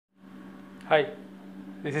Hi,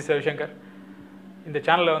 this is Ravishankar. இந்த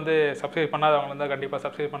சேனலை வந்து சப்ஸ்கிரைப் பண்ணாதவங்க இருந்தால் கண்டிப்பாக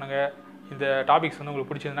சப்ஸ்கிரைப் பண்ணுங்கள். இந்த டாபிக்ஸ் வந்து உங்களுக்கு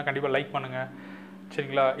பிடிச்சிருந்தா கண்டிப்பாக லைக் பண்ணுங்கள்.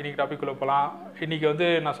 சரிங்களா? இன்றைக்கி டாபிக்குள்ளே போகலாம். இன்றைக்கி வந்து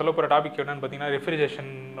நான் சொல்ல போகிற டாபிக் என்னென்னு பார்த்தீங்கன்னா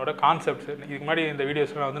ரெஃப்ரிஜரேஷனோட கான்செப்ட்ஸ். இதுக்கு முன்னாடி இந்த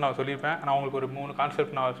வீடியோஸில் வந்து நான் சொல்லியிருப்பேன். நான் உங்களுக்கு ஒரு 3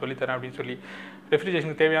 கான்செப்ட் நான் சொல்லித்தரேன் அப்படின்னு சொல்லி.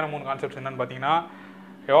 ரெஃப்ரிஜரேஷனுக்கு தேவையான 3 கான்செப்ட்ஸ் என்னென்னு பார்த்தீங்கன்னா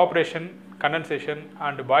evaporation, condensation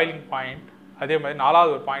and boiling point. அதே மாதிரி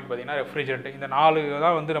 4வது ஒரு பாயிண்ட் பார்த்தீங்கன்னா ரெஃப்ரிஜரண்ட். இந்த 4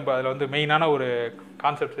 தான் வந்து நம்ம அதில் வந்து மெயினான ஒரு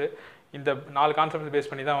கான்செப்ட்ஸு. இந்த 4 கான்செப்ட்ஸ் பேஸ்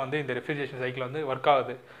பண்ணி தான் வந்து இந்த ரெஃப்ரிஜரேஷன் சைக்கிள் வந்து ஒர்க்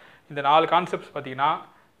ஆகுது. இந்த 4 கான்செப்ட்ஸ் பார்த்தீங்கன்னா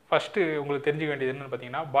ஃபஸ்ட்டு உங்களுக்கு தெரிஞ்சுக்க வேண்டியது என்னென்னு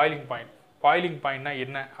பார்த்தீங்கன்னா பாயிலிங் பாயிண்ட். பாயிலிங் பாயிண்ட்னா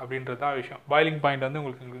என்ன அப்படின்றது தான் விஷயம். பாயிலிங் பாயிண்ட் வந்து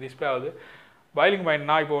உங்களுக்கு டிஸ்பிளே ஆகுது. பாயிலிங்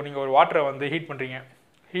பாயிண்ட்னா இப்போது நீங்கள் ஒரு வாட்டரை வந்து ஹீட் பண்ணுறீங்க.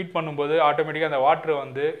 ஹீட் பண்ணும்போது ஆட்டோமேட்டிக்காக அந்த வாட்டர்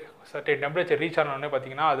வந்து சர்டைன் டெம்பரேச்சர் ரீச் ஆனோடனே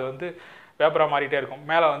பார்த்தீங்கன்னா அது வந்து வேப்பராக மாறிட்டே இருக்கும்.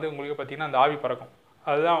 மேலே வந்து உங்களுக்கு பார்த்தீங்கன்னா அந்த ஆவி பறக்கும்.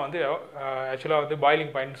 அதுதான் வந்து ஆக்சுவலாக வந்து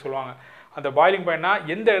பாயிலிங் பாயிண்ட்னு சொல்லுவாங்க. அந்த பாயிலிங் பாயிண்ட்னா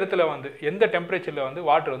எந்த இடத்துல வந்து எந்த டெம்பரேச்சரில் வந்து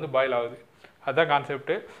வாட்டர் வந்து பாயில் ஆகுது, அதுதான்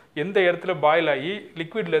கான்செப்ட்டு. எந்த இடத்துல பாயில் ஆகி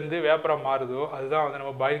லிக்விட்லேருந்து வேப்பராக மாறுதோ அதுதான் வந்து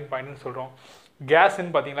நம்ம பாயிலிங் பாயிண்ட்னு சொல்கிறோம்.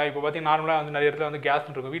 கேஸ்ன்னு பார்த்தீங்கன்னா இப்போ பார்த்தீங்கன்னா நார்மலாக வந்து நிறைய இடத்துல வந்து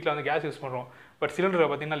கேஸ்ன்னு இருக்கும். வீட்டில் வந்து கேஸ் யூஸ் பண்ணுறோம். பட் சிலிண்டரில்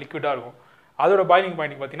பார்த்தீங்கன்னா லிக்விடாக இருக்கும். அதோட பாயிலிங்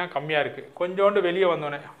பாயிண்ட் பார்த்தீங்கன்னா கம்மியாக இருக்குது. கொஞ்சோண்டு வெளியே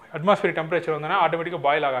வந்தோடனே அட்மாஸ்பியர் டெம்பரேச்சர் வந்தோடனே ஆட்டோமேட்டிக்காக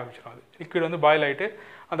பாயில் ஆக ஆரம்பிச்சிடும். அது லிக்விட் வந்து பாயில் ஆகிட்டு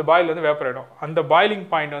அந்த பாயில் வந்து வேப்பர் ஆகிடும். அந்த பாயிலிங்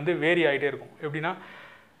பாயிண்ட் வந்து வேரி ஆகிட்டே இருக்கும். எப்படின்னா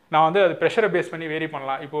நான் வந்து அது ப்ரெஷரை பேஸ் பண்ணி வேரி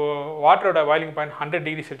பண்ணலாம். இப்போது வாட்டரோட பாயிலிங் பாயிண்ட் 100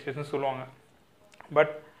 டிகிரி செல்சியஸ்னு சொல்லுவாங்க.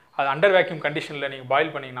 பட் அது அண்டர் வேக்யூம் கண்டிஷனில் நீங்கள்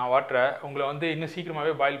பாயில் பண்ணிங்கன்னா வாட்டரை உங்களை வந்து இன்னும்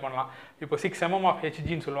சீக்கிரமாகவே பாயில் பண்ணலாம். இப்போ 6 mm ஆஃப்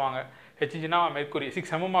ஹெச்ஜின்னு சொல்லுவாங்க. ஹெச்ஜினா மெர்க்குரி.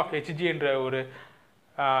 6 mm ஆஃப் ஹெச்ஜி என்ற ஒரு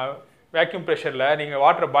வேக்யூம் ப்ரெஷரில் நீங்கள்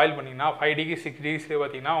வாட்டரை பாயில் பண்ணிங்கன்னா 5 டிகிரி 6 டிகிரிஸ்லேயே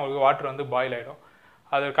பார்த்தீங்கன்னா உங்களுக்கு வாட்டர் வந்து பாயில் ஆகிடும்.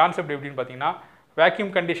 அது கான்செப்ட் எப்படின்னு பார்த்தீங்கன்னா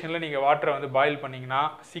வேக்யூம் கண்டிஷனில் நீங்கள் வாட்டரை வந்து பாயில் பண்ணிங்கன்னா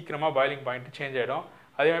சீக்கிரமாக பாயிலிங் பாயிண்ட் சேஞ்ச் ஆகிடும்.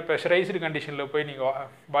 அதேமாதிரி ப்ரெஷரைஸ்டு கண்டிஷனில் போய் நீங்கள்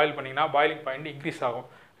பாயில் பண்ணிங்கன்னா பாயிலிங் பாயிண்ட் இன்க்ரீஸ் ஆகும்.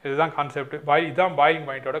 இதுதான் கான்செப்ட். இதுதான் பாயிலிங்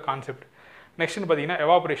பாயிண்ட்டோட கான்செப்ட். நெக்ஸ்ட்னு பார்த்தீங்கன்னா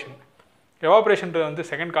எவாப்ரேஷன். எவாப்ரேஷன்றது வந்து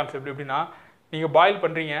செகண்ட் கான்செப்ட். எப்படின்னா நீங்கள் பாயில்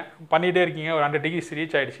பண்ணிகிட்டே இருக்கீங்க. ஒரு 100 டிகிரிஸ்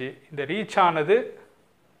ரீச் ஆகிடுச்சு. இந்த ரீச் ஆனது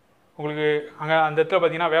உங்களுக்கு அங்கே அந்த இடத்துல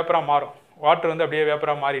பார்த்தீங்கன்னா வேப்பராக மாறும். வாட்டர் வந்து அப்படியே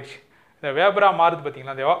வேப்பராக மாறிடுச்சு. இந்த வேப்பராக மாறுது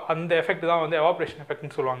பார்த்தீங்களா, அந்த எஃபெக்ட் தான் வந்து எவாப்ரேஷன்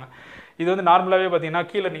எஃபெக்ட்னு சொல்லுவாங்க. இது வந்து நார்மலாகவே பார்த்தீங்கன்னா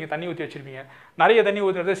கீழே நீங்கள் தண்ணி ஊற்றி வச்சுருப்பீங்க. நிறைய தண்ணி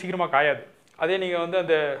ஊற்றுறது சீக்கிரமாக காயாது. அதே நீங்கள் வந்து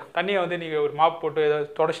அந்த தண்ணியை வந்து நீங்கள் ஒரு மாப் போட்டு ஏதாவது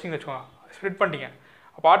தொடச்சிட்டிங்கன்னு வச்சுக்கோங்க, ஸ்ப்ரிட் பண்ணிட்டீங்க.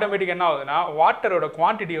 அப்போ ஆட்டோமேட்டிக்காக என்ன ஆகுதுன்னா வாட்டரோட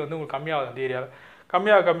குவான்டிட்டி வந்து உங்களுக்கு கம்மியாகுது. அந்த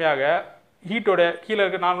ஏரியாவில் கம்மியாக ஹீட்டோட கீழே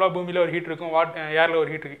இருக்க நார்மலாக பூமியில் ஒரு ஹீட் இருக்கும், ஏரில்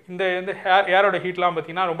ஒரு ஹீட் இருக்குது. இந்த வந்து ஏரோட ஹீட்லாம்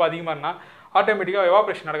பார்த்தீங்கன்னா ரொம்ப அதிகமாக இருந்தால் ஆட்டோமேட்டிக்காக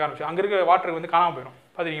எவாப்ரேஷன் நடக்க ஆரம்பிச்சு. அங்கே இருக்க வாட்டருக்கு வந்து காணாமல் போயிடும்.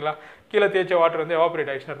 பார்த்துக்கிங்களா? கீழே தேய்ச்ச வாட்டர் வந்து எவாப்ரேட்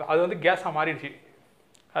ஆகிடுச்சுன்னு அது வந்து கேஸாக மாறிடுச்சு.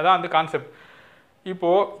 அதுதான் அந்த கான்செப்ட்.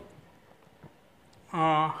 இப்போது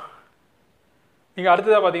நீங்கள்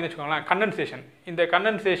அடுத்ததாக பார்த்தீங்கன்னு வச்சுக்கோங்களேன் கண்டென்சேஷன். இந்த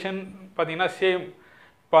கண்டென்சேஷன் பார்த்தீங்கன்னா சேம்.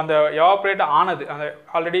 இப்போ அந்த எவாப்ரேட் ஆனது அந்த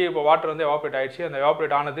ஆல்ரெடி இப்போ வாட்டர் வந்து எவாப்ரேட் ஆகிடுச்சு. அந்த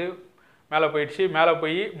எவாப்ரேட் ஆனது மேலே போயிடுச்சு. மேலே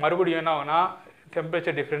போய் மறுபடியும் என்ன ஆகுனா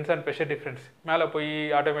temperature difference and pressure difference மேலே போய்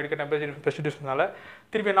ஆட்டோமேட்டிக்காக டெம்பரேச்சர் ப்ரெஷர் டிஃப்ரென்ஸ்னால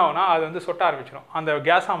திருப்பி என்ன ஆகுனா அது வந்து சொட்ட ஆரம்பிச்சிடும். அந்த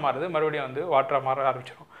கேஸாக மாறுது, மறுபடியும் வந்து வாட்டராக மாற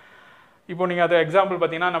ஆரம்பிச்சிடும். இப்போ நீங்கள் அது எக்ஸாம்பிள்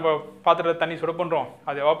பார்த்தீங்கன்னா நம்ம பாத்திரத்தில் தண்ணி சுட பண்ணுறோம்.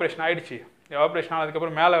 அது எவாப்ரேஷன் ஆகிடுச்சு. எவாப்ரேஷன்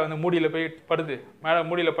ஆனதுக்கப்புறம் மேலே வந்து மூடியில் போய் படுது. மேலே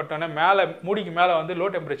மூடியில் பட்டோன்னே மேலே மூடிக்கு மேலே வந்து லோ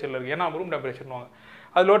டெம்பரேச்சரில் இருக்குது. ஏன்னா ரூம் டெம்பரேச்சர்னுவாங்க.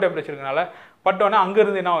 அது லோ டெம்பரேச்சருக்குனால பட்டோன்னே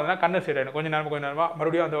அங்கேருந்து என்ன ஆகுதுன்னா கண்டென்சேட் ஆகிடும். கொஞ்சம் நேரமாக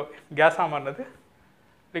மறுபடியும் அந்த கேஸாக மாறினது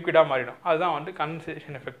லிக்விடாக மாறிடும். அதுதான் வந்து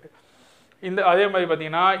கண்டென்சேஷன் எஃபெக்ட். அதே மாதிரி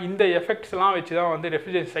பார்த்தீங்கன்னா இந்த எஃபெக்ட்ஸ்லாம் வச்சு தான் வந்து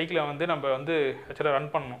ரெஃப்ரிஜரேஷன் சைக்கிளை வந்து நம்ம வந்து ஆக்சுவலாக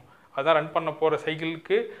ரன் பண்ணணும். அதுதான் ரன் பண்ண போகிற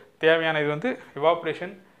சைக்கிளுக்கு தேவையான இது வந்து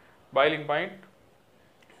evaporation, boiling point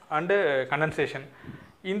and condensation.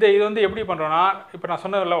 இது வந்து எப்படி பண்ணுறோன்னா இப்போ நான்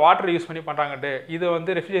சொன்னதில்ல வாட்டர் யூஸ் பண்ணி பண்ணுறாங்கட்டு. இது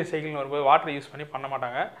வந்து ரெஃப்ரிஜரேஷன் சைக்கிள்னு வரும்போது வாட்டர் யூஸ் பண்ணி பண்ண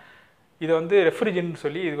மாட்டாங்க. இது வந்து ரெஃப்ரிஜரண்ட்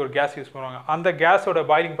சொல்லி இதுக்கு ஒரு கேஸ் யூஸ் பண்ணுவாங்க. அந்த கேஸோட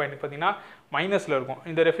பாயிலிங் பாயிண்ட் பார்த்தீங்கன்னா மைனஸில் இருக்கும்.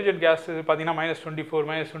 இந்த ரெஃப்ரிஜரண்ட் கேஸ் பார்த்தீங்கன்னா -24,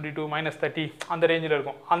 -22, -30 அந்த ரேஞ்சில்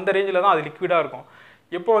இருக்கும். அந்த ரேஞ்சில் தான் அது லிக்விடாக இருக்கும்.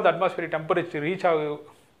 எப்போ வந்து அட்மாஸ்பியர் டெம்பரேச்சர் ரீச் ஆக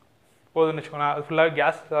போகுதுன்னு வச்சுக்கோங்களேன், அது ஃபுல்லாகவே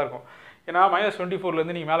கேஸ் தான் இருக்கும். ஏன்னா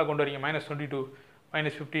 -24லேருந்து நீங்கள் மேலே கொண்டு வரீங்க, -22,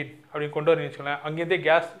 -15 அப்படின்னு கொண்டு வரீங்கன்னு வச்சுக்கோங்களேன், அங்கேருந்தே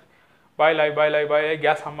கேஸ் பாயில் ஆகி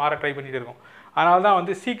கேஸ் மாற ட்ரை பண்ணிகிட்டு இருக்கும். அதனால தான்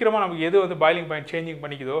வந்து சீக்கிரமாக நமக்கு எது வந்து பாயிலிங் பாயிண்ட் சேஞ்சிங்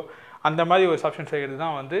பண்ணிக்குதோ அந்த மாதிரி ஒரு சப்ஸ்டன்ஸ் ஆகிறது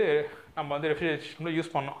தான் வந்து நம்ம வந்து ரெஃப்ரிஜரேஷனில்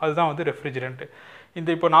யூஸ் பண்ணோம். அதுதான் வந்து ரெஃப்ரிஜரண்ட்.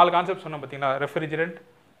 இப்போ 4 கான்செப்ட் சொன்னோம் பார்த்தீங்களா, refrigerant,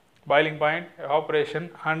 boiling point, evaporation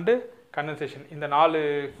and condensation. இந்த 4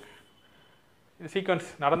 சீக்வன்ஸ்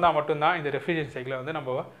நடந்தால் மட்டும்தான் இந்த ரெஃப்ரிஜரேஷன் சைக்கிளை வந்து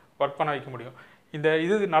நம்ம ஒர்க் பண்ண வைக்க முடியும்.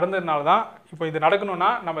 இது நடந்ததுனால தான் இப்போ இது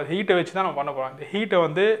நடக்கணும்னா நம்ம ஹீட்டை வச்சு தான் நம்ம பண்ண போகிறோம். இந்த ஹீட்டை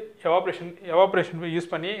வந்து எவாப்ரேஷன்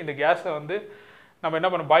யூஸ் பண்ணி இந்த கேஸை வந்து நம்ம என்ன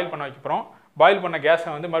பண்ண பாயில் பண்ண வைக்க போகிறோம். பாயில் பண்ண கேஸை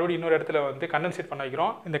வந்து மறுபடியும் இன்னொரு இடத்துல வந்து கண்டென்சேட் பண்ண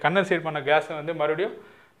வைக்கிறோம். இந்த கண்டென்சேட் பண்ண கேஸை வந்து மறுபடியும்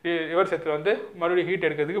ரிவர்ஸ் இடத்துல வந்து மறுபடியும் ஹீட்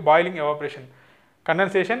எடுக்கிறதுக்கு பாயிலிங், எவாப்ரேஷன்,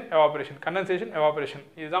 கண்டென்சேஷன், எவாப்ரேஷன்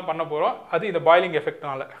இதுதான் பண்ண போகிறோம். அது இந்த பாயிலிங்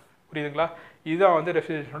எஃபெக்ட்னால புரியுதுங்களா? இதுதான் வந்து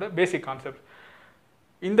ரெஃப்ரிஜரேஷனோட பேசிக் கான்செப்ட்.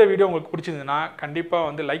 இந்த வீடியோ உங்களுக்கு பிடிச்சிருந்ததுன்னா கண்டிப்பாக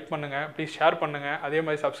வந்து லைக் பண்ணுங்கள், ப்ளீஸ் ஷேர் பண்ணுங்கள். அதே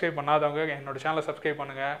மாதிரி சப்ஸ்கிரைப் பண்ணாதவங்க என்னோட சேனலை சப்ஸ்கிரைப்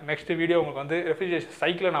பண்ணுங்கள். நெக்ஸ்ட் வீடியோ உங்களுக்கு வந்து ரெஃப்ரிஜரேஷன்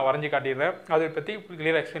சைக்கிளை நான் வரைஞ்சி காட்டிடுறேன், அதை பற்றி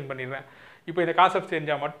கிளியராக எக்ஸ்பிளைன் பண்ணிடுறேன். இப்போ இந்த கான்செப்ட்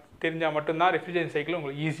தெரிஞ்சால் மட்டும்தான் ரெஃப்ரிஜரேஷன் சைக்கிள்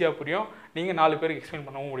உங்களுக்கு ஈஸியாக புரியும். நீங்கள் 4 பேருக்கு எக்ஸ்பிளைன்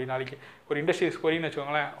பண்ணவும் முடியும். நாளைக்கு ஒரு இண்டஸ்ட்ரியல் போறீங்கன்னு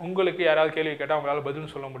வச்சுக்கோங்களேன், உங்களுக்கு யாராவது கேள்வி கேட்டால் அவங்களால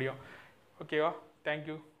பதில் சொல்ல முடியும். ஓகேவா?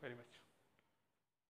 Thank you very much.